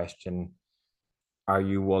yourself the question, are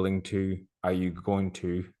you willing to, are you going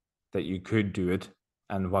to, that you could do it,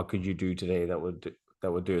 and what could you do today that would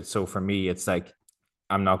do it? So for me, it's like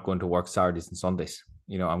I'm not going to work Saturdays and Sundays.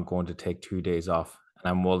 I'm going to take 2 days off,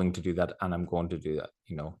 and I'm willing to do that, and I'm going to do that.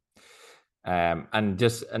 And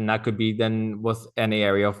that could be then with any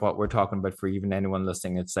area of what we're talking about. For even anyone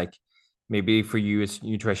listening, it's like maybe for you it's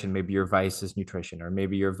nutrition, maybe your vice is nutrition, or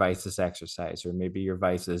maybe your vice is exercise, or maybe your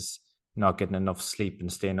vice is not getting enough sleep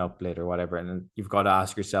and staying up late or whatever. And you've got to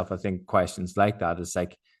ask yourself, I think, questions like that. It's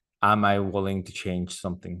like, am I willing to change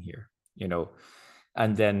something here? You know,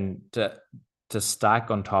 and then to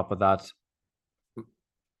stack on top of that,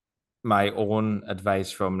 my own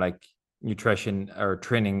advice from like nutrition or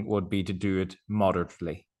training would be to do it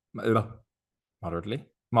moderately.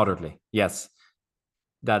 Moderately. Yes,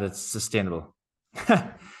 that it's sustainable.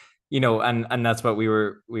 You know, and that's what we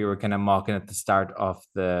were kind of mocking at the start of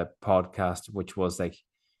the podcast, which was like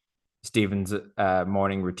Stephen's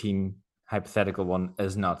morning routine hypothetical one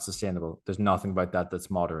is not sustainable. There's nothing about that that's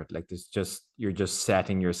moderate. Like there's just you're just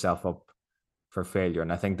setting yourself up for failure.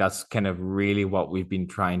 And I think that's kind of really what we've been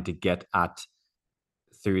trying to get at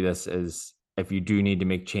through this is if you do need to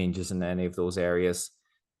make changes in any of those areas,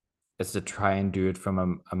 is to try and do it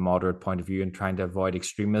from a moderate point of view and trying to avoid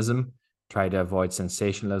extremism, try to avoid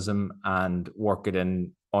sensationalism and work it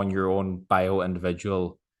in on your own bio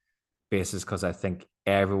individual basis. Because I think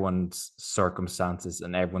everyone's circumstances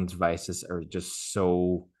and everyone's vices are just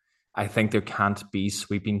so, I think there can't be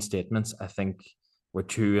sweeping statements. I think we're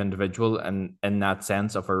too individual and in that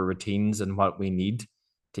sense of our routines and what we need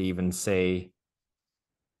to even say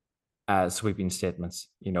sweeping statements,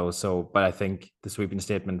 you know. So, but I think the sweeping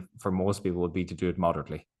statement for most people would be to do it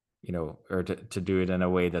moderately, you know, or to do it in a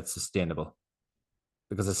way that's sustainable,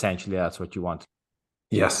 because essentially that's what you want.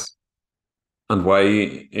 Yes. And why,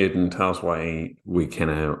 Aiden, tell us why we kind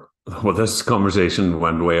of, well, this conversation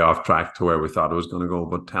went way off track to where we thought it was going to go,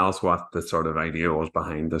 but tell us what the sort of idea was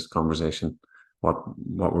behind this conversation. What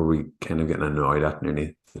were we kind of getting annoyed at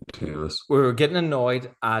nearly the two of us? We were getting annoyed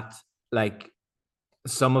at like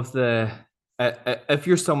some of the, if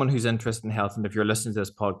you're someone who's interested in health and if you're listening to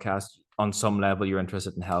this podcast on some level, you're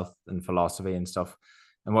interested in health and philosophy and stuff.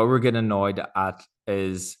 And what we're getting annoyed at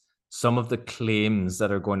is some of the claims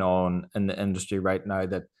that are going on in the industry right now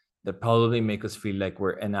that probably make us feel like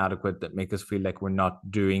we're inadequate, that make us feel like we're not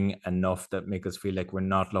doing enough, that make us feel like we're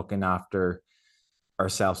not looking after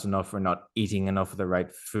ourselves enough, we're not eating enough of the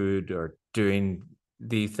right food or doing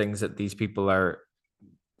the things that these people are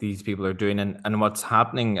doing. And what's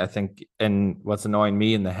happening, I think, and what's annoying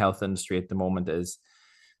me in the health industry at the moment is,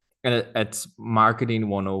 and it's marketing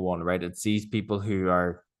 101, right? It's these people who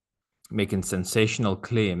are making sensational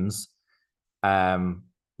claims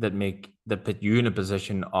that put you in a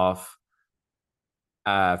position of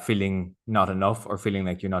feeling not enough or feeling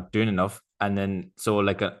like you're not doing enough. And then so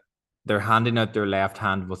like they're handing out their left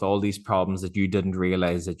hand with all these problems that you didn't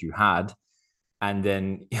realize that you had. And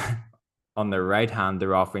then on their right hand,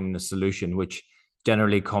 they're offering a solution, which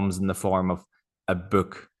generally comes in the form of a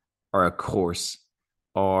book or a course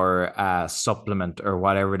or a supplement or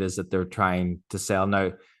whatever it is that they're trying to sell.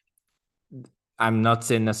 Now, I'm not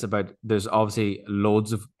saying this about, there's obviously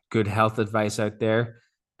loads of good health advice out there.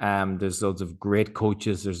 There's loads of great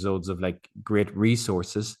coaches. There's loads of like great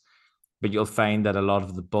resources, but you'll find that a lot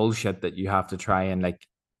of the bullshit that you have to try and like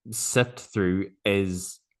sift through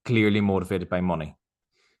is clearly motivated by money,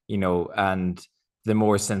 you know. And the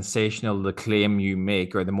more sensational the claim you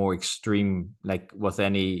make, or the more extreme, like with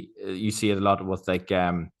any, you see it a lot with like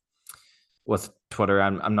with Twitter.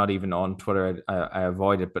 I'm not even on Twitter. I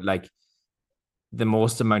avoid it, but like the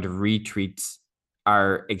most amount of retweets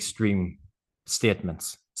are extreme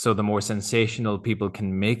statements. So the more sensational people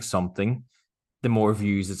can make something, the more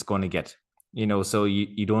views it's going to get. You know, so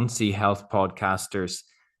you don't see health podcasters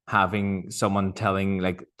having someone telling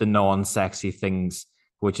like the non-sexy things,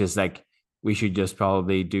 which is like, we should just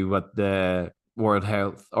probably do what the World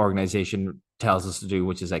Health Organization tells us to do,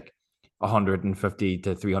 which is like 150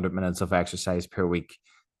 to 300 minutes of exercise per week,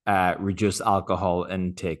 reduce alcohol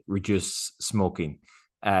intake, reduce smoking,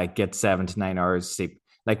 get 7 to 9 hours sleep.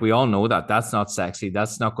 Like we all know that that's not sexy.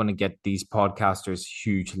 That's not going to get these podcasters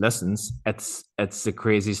huge listens. It's the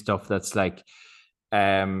crazy stuff that's like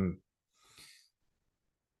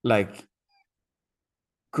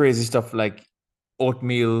crazy stuff like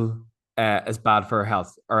oatmeal is bad for our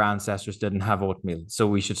health. Our ancestors didn't have oatmeal, so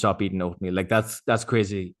we should stop eating oatmeal. Like that's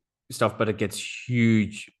crazy stuff, but it gets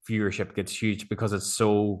huge viewership, gets huge because it's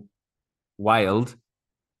so wild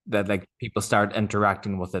that like people start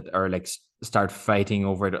interacting with it, or like start fighting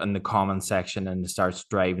over it in the comment section, and it starts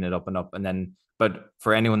driving it up and up. And then, but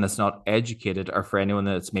for anyone that's not educated, or for anyone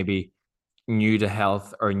that's maybe new to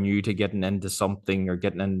health or new to getting into something or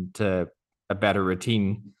getting into a better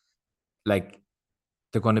routine, like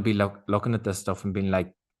they're going to be looking at this stuff and being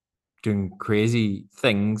like doing crazy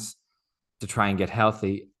things to try and get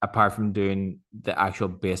healthy, apart from doing the actual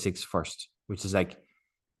basics first, which is like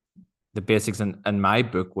the basics in my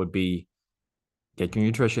book would be get your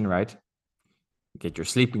nutrition right, get your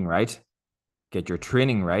sleeping right, get your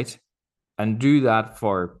training right, and do that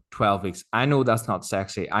for 12 weeks. I know that's not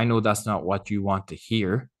sexy. I know that's not what you want to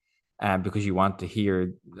hear, because you want to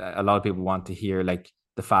hear, a lot of people want to hear like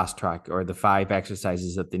the fast track or the 5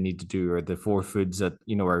 exercises that they need to do or the 4 foods that,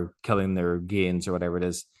 are killing their gains or whatever it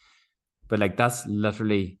is. But like, that's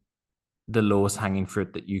literally the lowest hanging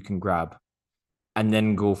fruit that you can grab, and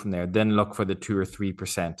then go from there. Then look for the 2 or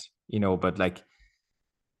 3%, but like,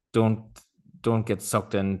 don't get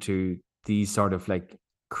sucked into these sort of like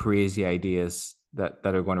crazy ideas that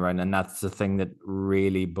are going around. And that's the thing that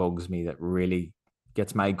really bugs me, that really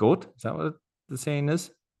gets my goat. Is that what the saying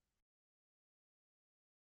is?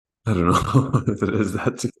 I don't know if it is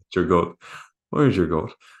that to get your goat. Where's your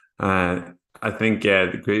goat? Uh, I think, yeah,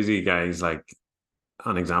 the crazy guys, like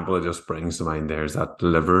an example that just brings to mind there is that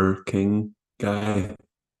Liver King guy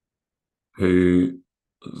who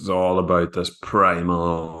is all about this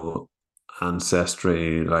primal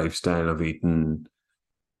ancestry lifestyle of eating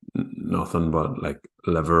nothing but like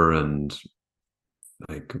liver and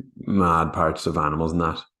like mad parts of animals and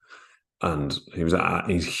that. And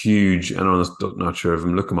he's huge, and I'm not sure of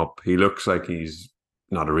him. Look him up. He looks like he's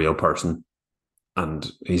not a real person,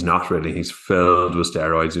 and he's not really. He's filled with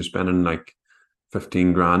steroids. He's spending like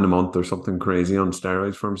 15 grand a month or something crazy on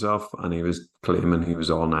steroids for himself, and he was claiming he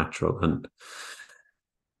was all natural.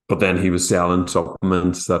 But then he was selling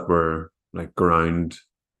supplements that were like ground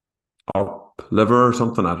up liver or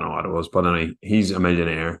something. I don't know what it was, but anyway, he's a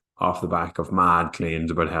millionaire off the back of mad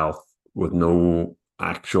claims about health with no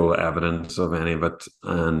actual evidence of any of it.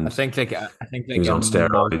 And I think he like was a on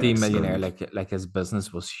steroids. multi-millionaire, And like his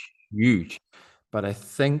business was huge. But I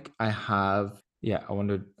think I have, yeah, I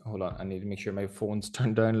wondered, hold on, I need to make sure my phone's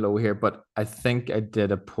turned down low here. But I think I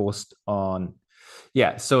did a post on,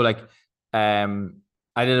 yeah, so like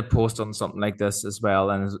I did a post on something like this as well,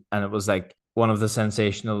 and it was like, one of the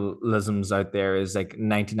sensationalisms out there is like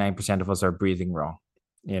 99% of us are breathing wrong.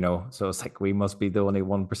 So it's like, we must be the only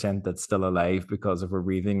 1% that's still alive, because if we're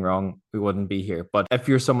breathing wrong, we wouldn't be here. But if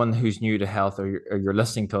you're someone who's new to health, or you're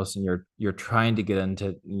listening to us and you're trying to get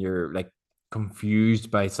into, and you're like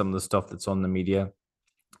confused by some of the stuff that's on the media,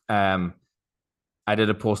 I did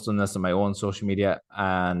a post on this on my own social media,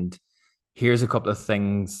 and here's a couple of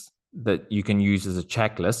things that you can use as a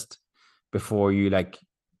checklist before you like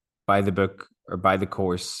buy the book or buy the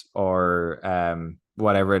course, or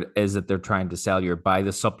whatever it is that they're trying to sell you, or buy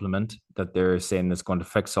the supplement that they're saying that's going to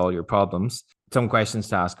fix all your problems. Some questions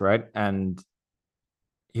to ask, right? And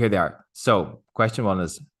here they are. So question 1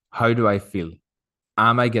 is, how do I feel?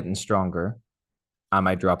 Am I getting stronger? Am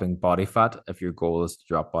I dropping body fat? If your goal is to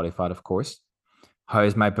drop body fat, of course. How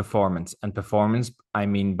is my performance? And performance, I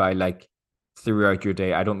mean by like throughout your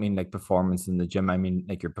day. I don't mean like performance in the gym. I mean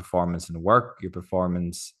like your performance in work, your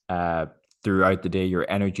performance throughout the day, your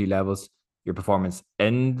energy levels, your performance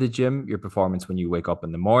in the gym, your performance when you wake up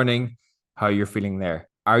in the morning, how you're feeling there.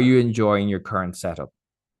 Are you enjoying your current setup?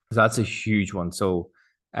 So that's a huge one. So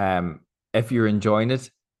if you're enjoying it,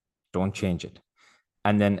 don't change it.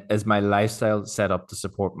 And then, is my lifestyle set up to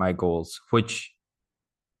support my goals? Which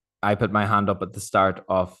I put my hand up at the start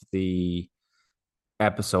of the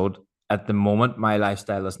episode. At the moment, my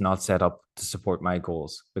lifestyle is not set up to support my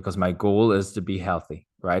goals, because my goal is to be healthy,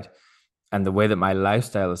 right? And the way that my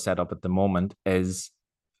lifestyle is set up at the moment is,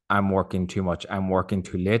 I'm working too much. I'm working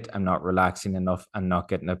too late. I'm not relaxing enough. I'm not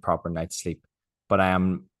getting a proper night's sleep. But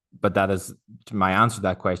that is, my answer to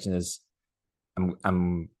that question is,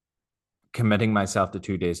 I'm committing myself to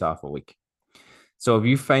 2 days off a week. So if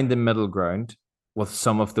you find the middle ground with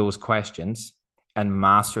some of those questions and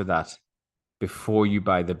master that before you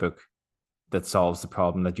buy the book that solves the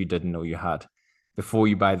problem that you didn't know you had, before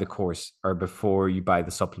you buy the course, or before you buy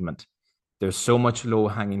the supplement, there's so much low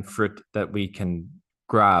hanging fruit that we can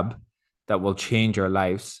grab that will change our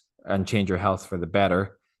lives and change our health for the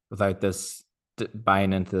better, without this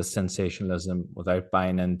buying into the sensationalism, without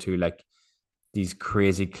buying into like these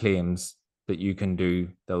crazy claims that you can do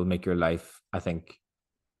that will make your life, I think,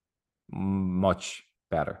 much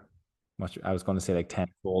better. Much, I was going to say like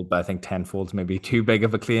tenfold, but I think tenfold's maybe too big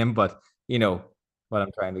of a claim. But you know what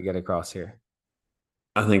I'm trying to get across here.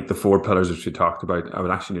 I think the 4 pillars which we talked about, I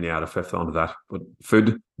would actually nearly add a 5th onto that. But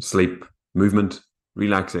food, sleep, movement,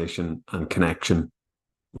 relaxation, and connection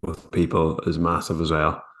with people is massive as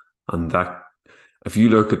well. And that, if you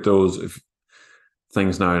look at those, if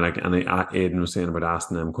things now, like, and Aidan was saying about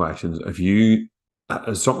asking them questions, if you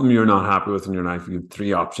something you're not happy with in your life, you have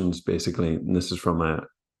 3 options basically. And this is from a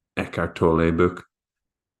Eckhart Tolle book,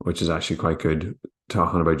 which is actually quite good,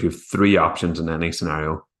 talking about you have 3 options in any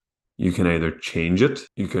scenario. You can either change it,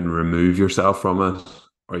 you can remove yourself from it,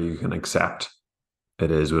 or you can accept it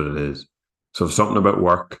is what it is. So if something about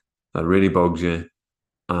work that really bugs you,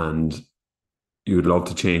 and you would love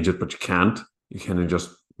to change it, but you can't. You kind of just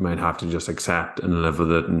might have to just accept and live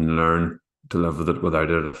with it and learn to live with it without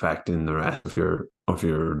it affecting the rest of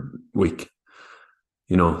your week.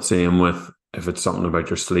 Same with if it's something about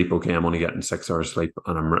your sleep. Okay, I'm only getting 6 hours sleep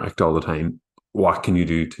and I'm wrecked all the time. What can you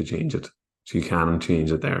do to change it? So you can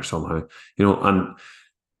change it there somehow. And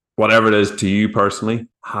whatever it is to you personally,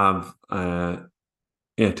 have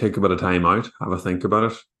take a bit of time out, have a think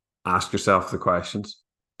about it, ask yourself the questions.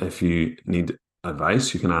 If you need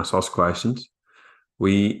advice, you can ask us questions.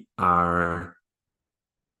 We are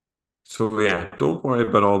So yeah, don't worry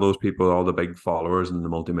about all those people, all the big followers and the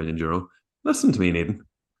multi-million euro. Listen to me, Nathan.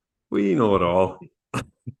 We know it all.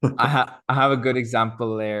 I have a good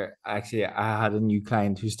example there. Actually, I had a new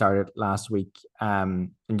client who started last week.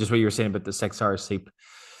 And just what you were saying about the 6 hours sleep,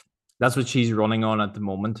 that's what she's running on at the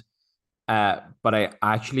moment. But I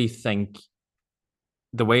actually think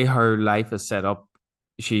the way her life is set up,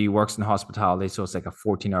 she works in hospitality, so it's like a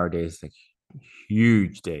 14-hour day. It's like a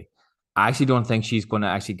huge day. I actually don't think she's going to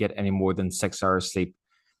actually get any more than 6 hours sleep.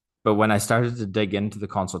 But when I started to dig into the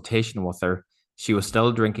consultation with her, she was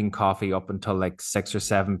still drinking coffee up until like 6 or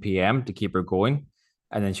 7 p.m. to keep her going.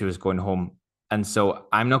 And then she was going home. And so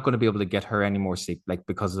I'm not going to be able to get her any more sleep, like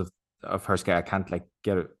because of her scale. I can't like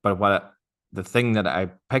get it. But the thing that I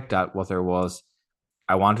picked at with her was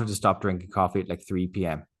I want her to stop drinking coffee at like 3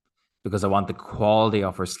 p.m. because I want the quality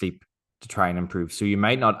of her sleep to try and improve. So you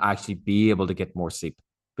might not actually be able to get more sleep,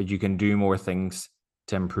 but you can do more things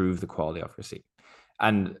to improve the quality of your sleep.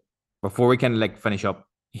 And before we can like finish up,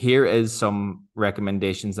 here is some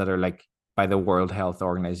recommendations that are like by the World Health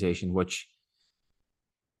Organization, which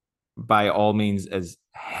by all means is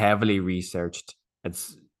heavily researched.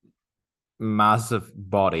 It's massive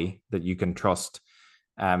body that you can trust,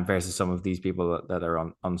 versus some of these people that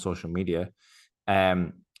are on social media.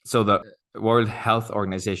 So the World Health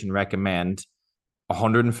Organization recommend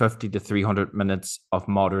 150 to 300 minutes of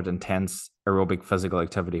moderate intense aerobic physical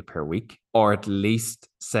activity per week, or at least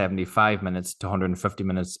 75 minutes to 150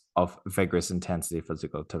 minutes of vigorous intensity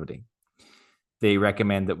physical activity. They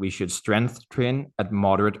recommend that we should strength train at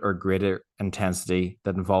moderate or greater intensity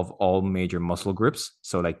that involve all major muscle groups.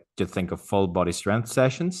 So like just think of full body strength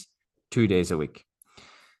sessions 2 days a week.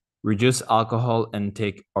 Reduce alcohol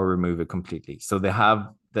intake or remove it completely. So they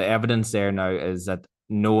have the evidence there now is that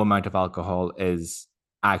no amount of alcohol is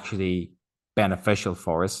actually beneficial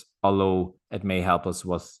for us, although it may help us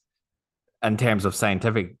with, in terms of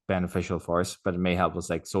scientific beneficial for us, but it may help us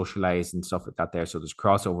like socialize and stuff like that there. So there's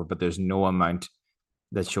crossover, but there's no amount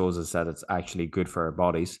that shows us that it's actually good for our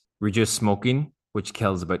bodies. Reduce smoking, which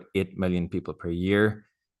kills about 8 million people per year.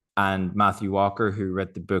 And Matthew Walker, who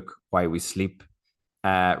read the book Why We Sleep,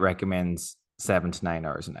 recommends 7 to 9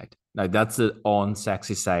 hours a night. Now, that's the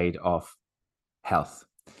unsexy side of health.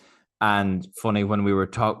 And funny, when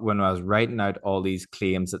I was writing out all these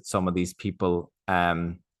claims that some of these people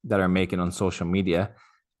that are making on social media,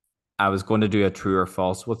 I was going to do a true or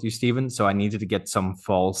false with you, Stephen. So I needed to get some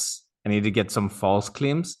false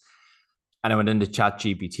claims. And I went into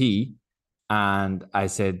ChatGPT and I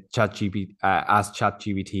said, asked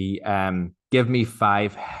ChatGPT, give me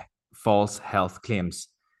 5 false health claims.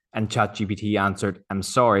 And ChatGPT answered, I'm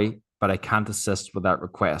sorry, but I can't assist with that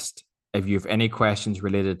request. If you have any questions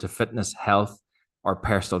related to fitness, health, or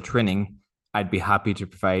personal training, I'd be happy to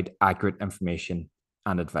provide accurate information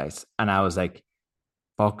and advice. And I was like,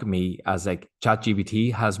 fuck me. I was like,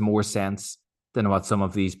 ChatGPT has more sense than what some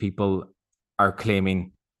of these people are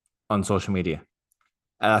claiming on social media.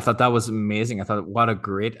 And I thought that was amazing. I thought, what a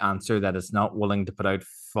great answer that it's not willing to put out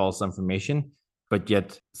false information, but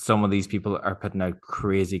yet some of these people are putting out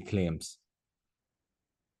crazy claims.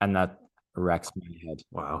 And that wrecks my head.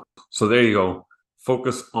 Wow. So there you go.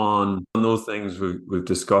 Focus on those things we've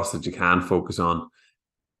discussed that you can focus on.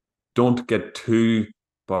 Don't get too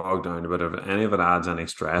bogged down about it. If any of it adds any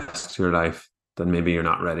stress to your life, then maybe you're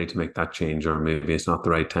not ready to make that change, or maybe it's not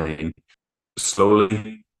the right time.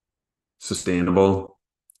 Slowly, sustainable,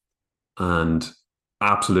 and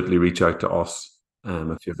absolutely reach out to us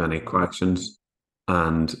if you have any questions.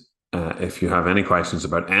 And if you have any questions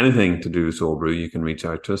about anything to do with Soul Brew, you can reach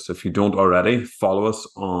out to us. If you don't already, follow us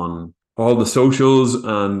on all the socials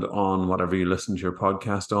and on whatever you listen to your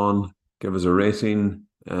podcast on. Give us a rating,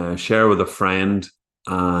 share with a friend,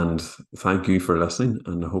 and thank you for listening.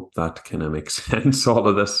 And I hope that kind of makes sense, all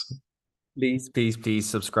of this. Please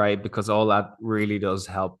subscribe, because all that really does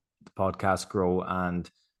help the podcast grow. And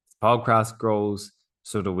the podcast grows,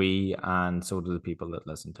 so do we, and so do the people that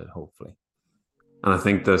listen to it, hopefully. And I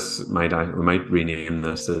think we might rename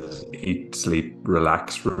this as Eat, Sleep,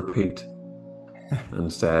 Relax, Repeat.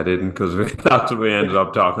 instead, Aidan, because that's what we ended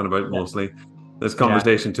up talking about mostly. This Yeah.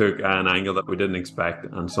 conversation took an angle that we didn't expect,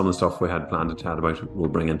 and some of the stuff we had planned to chat about we'll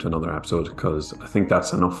bring into another episode, because I think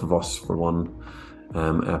that's enough of us for one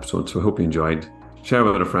episode. So I hope you enjoyed. Share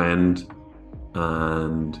with a friend,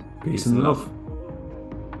 and peace and love.